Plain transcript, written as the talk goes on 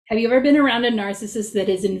Have you ever been around a narcissist that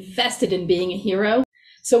is invested in being a hero?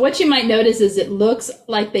 So what you might notice is it looks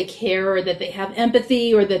like they care, or that they have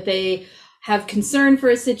empathy, or that they have concern for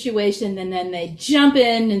a situation, and then they jump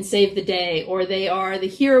in and save the day, or they are the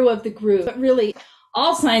hero of the group. But really,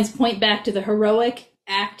 all signs point back to the heroic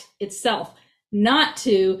act itself, not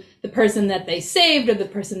to the person that they saved or the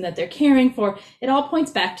person that they're caring for. It all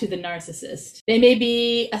points back to the narcissist. They may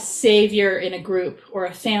be a savior in a group or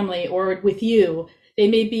a family or with you. They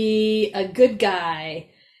may be a good guy.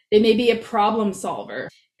 They may be a problem solver.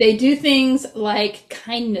 They do things like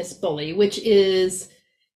kindness bully, which is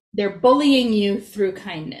they're bullying you through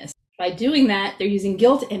kindness. By doing that, they're using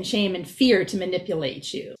guilt and shame and fear to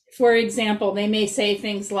manipulate you. For example, they may say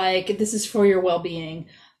things like, this is for your well-being.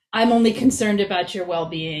 I'm only concerned about your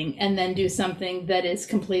well-being, and then do something that is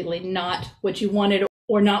completely not what you wanted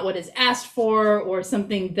or not what is asked for, or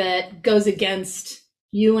something that goes against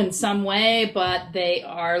you in some way, but they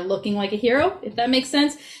are looking like a hero, if that makes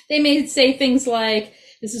sense. They may say things like,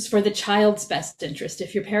 this is for the child's best interest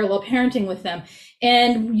if you're parallel parenting with them.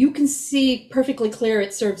 And you can see perfectly clear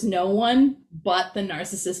it serves no one but the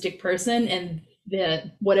narcissistic person and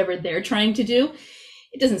whatever they're trying to do.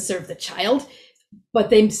 It doesn't serve the child, but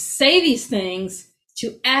they say these things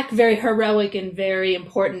to act very heroic and very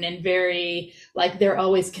important and very like they're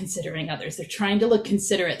always considering others. They're trying to look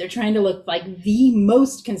considerate. They're trying to look like the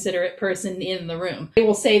most considerate person in the room. They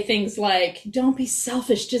will say things like, don't be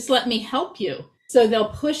selfish, just let me help you. So they'll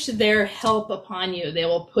push their help upon you. They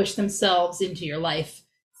will push themselves into your life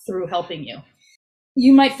through helping you.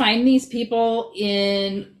 You might find these people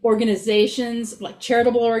in organizations, like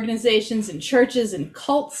charitable organizations, in churches, in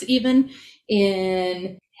cults even,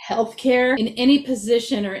 in healthcare, in any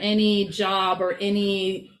position or any job or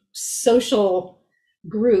any social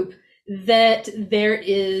group that there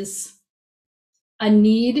is a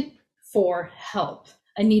need for help,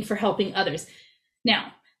 a need for helping others.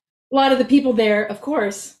 Now, a lot of the people there, of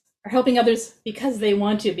course, are helping others because they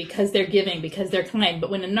want to, because they're giving, because they're kind. But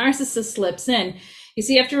when a narcissist slips in, you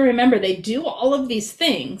see, you have to remember they do all of these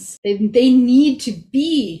things. They need to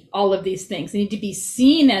be all of these things. They need to be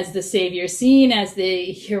seen as the savior, seen as the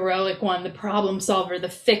heroic one, the problem solver, the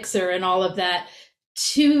fixer, and all of that,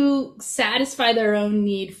 to satisfy their own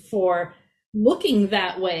need for looking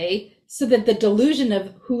that way, so that the delusion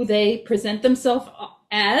of who they present themselves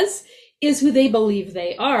as is who they believe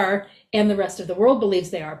they are, and the rest of the world believes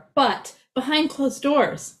they are. But behind closed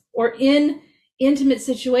doors, or in intimate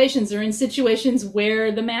situations, or in situations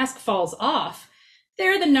where the mask falls off,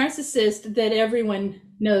 they're the narcissist that everyone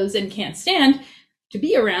knows and can't stand to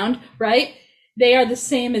be around, right? They are the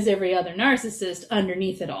same as every other narcissist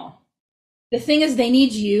underneath it all. The thing is, they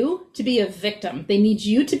need you to be a victim. They need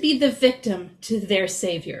you to be the victim to their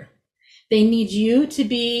savior. They need you to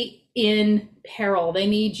be in peril. They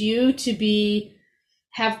need you to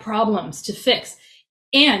have problems to fix.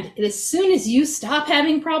 And as soon as you stop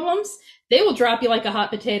having problems, they will drop you like a hot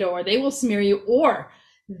potato, or they will smear you, or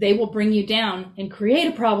they will bring you down and create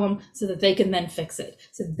a problem so that they can then fix it,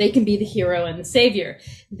 so that they can be the hero and the savior.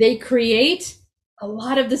 They create a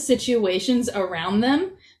lot of the situations around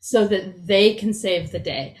them so that they can save the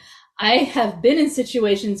day. I have been in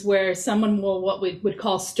situations where someone will, what we would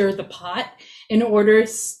call, stir the pot in order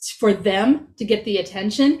for them to get the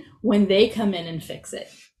attention when they come in and fix it.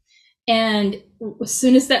 And as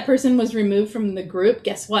soon as that person was removed from the group,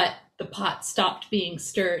 guess what? The pot stopped being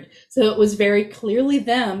stirred. So it was very clearly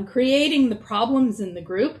them creating the problems in the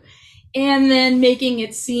group and then making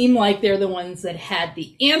it seem like they're the ones that had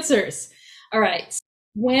the answers. All right.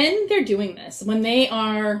 When they're doing this, when they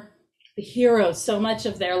are the hero so much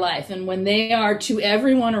of their life, and when they are to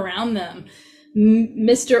everyone around them,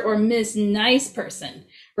 Mr. or Miss Nice Person,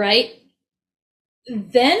 right?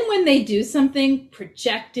 Then when they do something,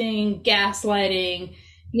 projecting, gaslighting,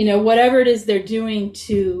 whatever it is they're doing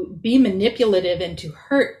to be manipulative and to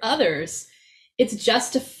hurt others, it's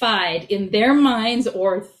justified in their minds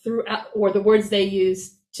or the words they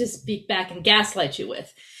use to speak back and gaslight you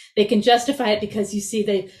with. They can justify it because you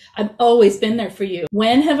see, I've always been there for you.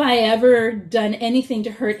 When have I ever done anything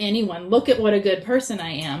to hurt anyone? Look at what a good person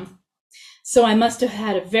I am. So I must have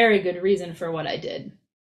had a very good reason for what I did.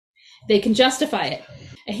 They can justify it.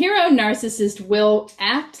 A hero narcissist will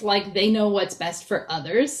act like they know what's best for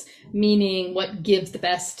others, meaning what gives the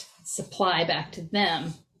best supply back to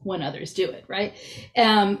them when others do it, right?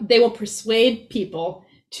 They will persuade people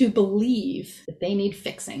to believe that they need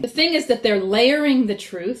fixing. The thing is that they're layering the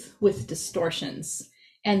truth with distortions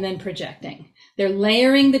and then projecting. They're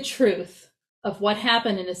layering the truth of what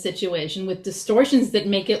happened in a situation with distortions that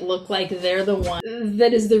make it look like they're the one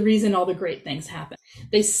that is the reason all the great things happen.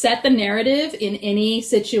 They set the narrative in any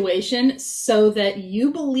situation so that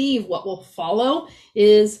you believe what will follow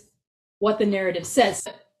is what the narrative says.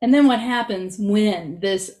 And then what happens when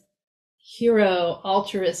this hero,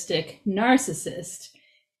 altruistic narcissist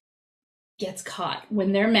gets caught,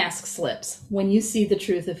 when their mask slips, when you see the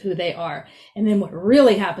truth of who they are, and then what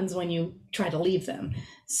really happens when you try to leave them.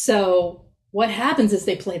 So what happens is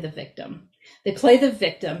they play the victim. They play the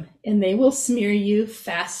victim, and they will smear you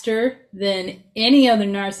faster than any other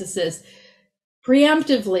narcissist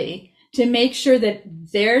preemptively to make sure that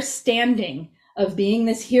their standing of being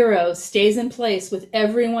this hero stays in place with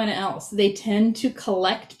everyone else. They tend to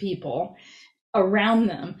collect people around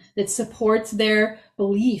them that supports their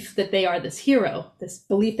belief that they are this hero, this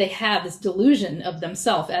belief they have, this delusion of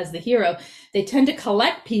themselves as the hero. They tend to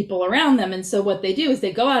collect people around them. And so what they do is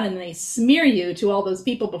they go out and they smear you to all those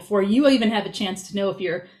people before you even have a chance to know if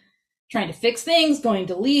you're trying to fix things, going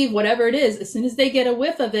to leave, whatever it is. As soon as they get a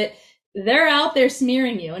whiff of it, they're out there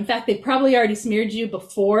smearing you. In fact, they probably already smeared you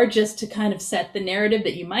before just to kind of set the narrative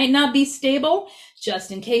that you might not be stable,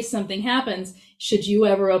 just in case something happens, should you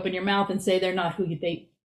ever open your mouth and say they're not who they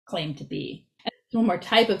claim to be. One more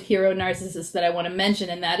type of hero narcissist that I want to mention,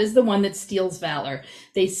 and that is the one that steals valor.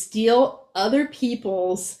 They steal other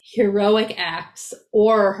people's heroic acts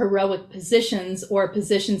or heroic positions or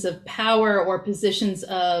positions of power or positions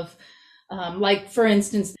of, like, for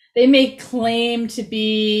instance, they may claim to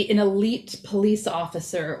be an elite police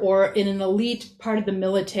officer or in an elite part of the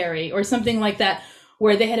military or something like that,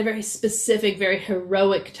 where they had a very specific, very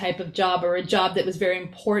heroic type of job or a job that was very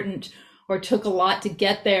important or took a lot to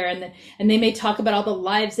get there. And they may talk about all the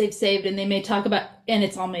lives they've saved, and they may talk about, and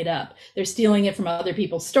it's all made up. They're stealing it from other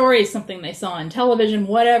people's stories, something they saw on television,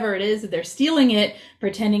 whatever it is, they're stealing it,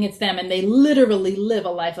 pretending it's them, and they literally live a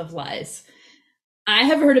life of lies. I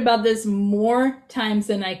have heard about this more times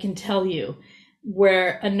than I can tell you,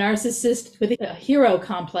 where a narcissist with a hero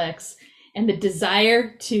complex and the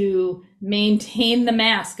desire to maintain the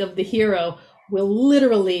mask of the hero will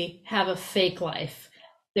literally have a fake life.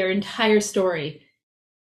 Their entire story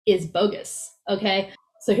is bogus, okay?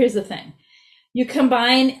 So here's the thing. You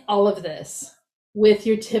combine all of this with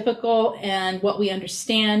your typical and what we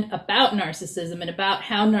understand about narcissism and about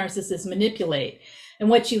how narcissists manipulate. And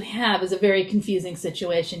what you have is a very confusing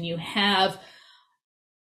situation. You have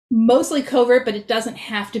mostly covert, but it doesn't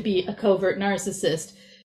have to be a covert narcissist,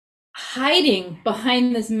 hiding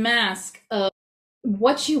behind this mask of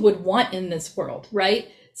what you would want in this world, right?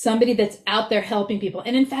 Somebody that's out there helping people.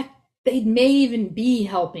 And in fact, they may even be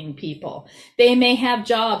helping people. They may have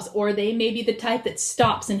jobs, or they may be the type that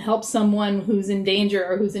stops and helps someone who's in danger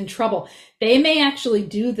or who's in trouble. They may actually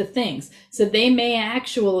do the things. So they may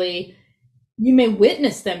actually, you may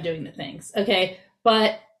witness them doing the things, okay?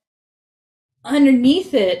 But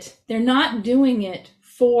underneath it, they're not doing it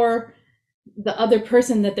for the other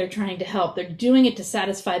person that they're trying to help. They're doing it to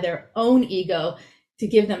satisfy their own ego, to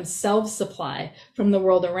give them self-supply from the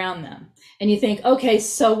world around them. And you think, okay,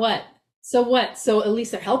 so what? So what? So at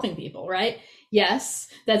least they're helping people, right? Yes,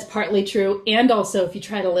 that's partly true. And also, if you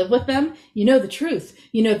try to live with them, you know the truth.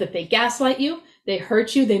 You know that they gaslight you, they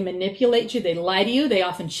hurt you, they manipulate you, they lie to you, they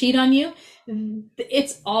often cheat on you.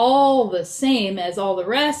 It's all the same as all the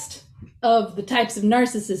rest of the types of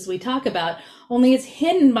narcissists we talk about, only it's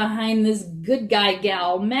hidden behind this good guy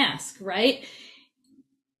gal mask, right?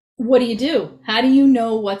 What do you do? How do you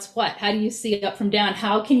know what's what? How do you see it up from down?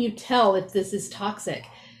 How can you tell if this is toxic?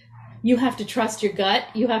 You have to trust your gut.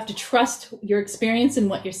 You have to trust your experience and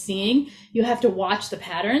what you're seeing. You have to watch the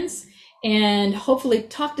patterns and hopefully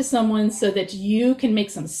talk to someone so that you can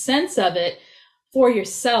make some sense of it for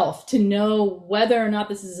yourself, to know whether or not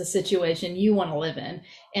this is a situation you want to live in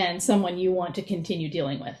and someone you want to continue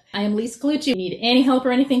dealing with. I am Lise Colucci. If you need any help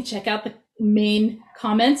or anything, check out the main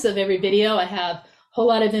comments of every video. I have a whole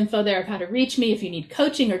lot of info there of how to reach me. If you need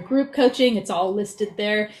coaching or group coaching, it's all listed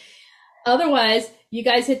there. Otherwise, you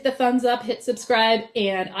guys hit the thumbs up, hit subscribe,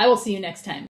 and I will see you next time.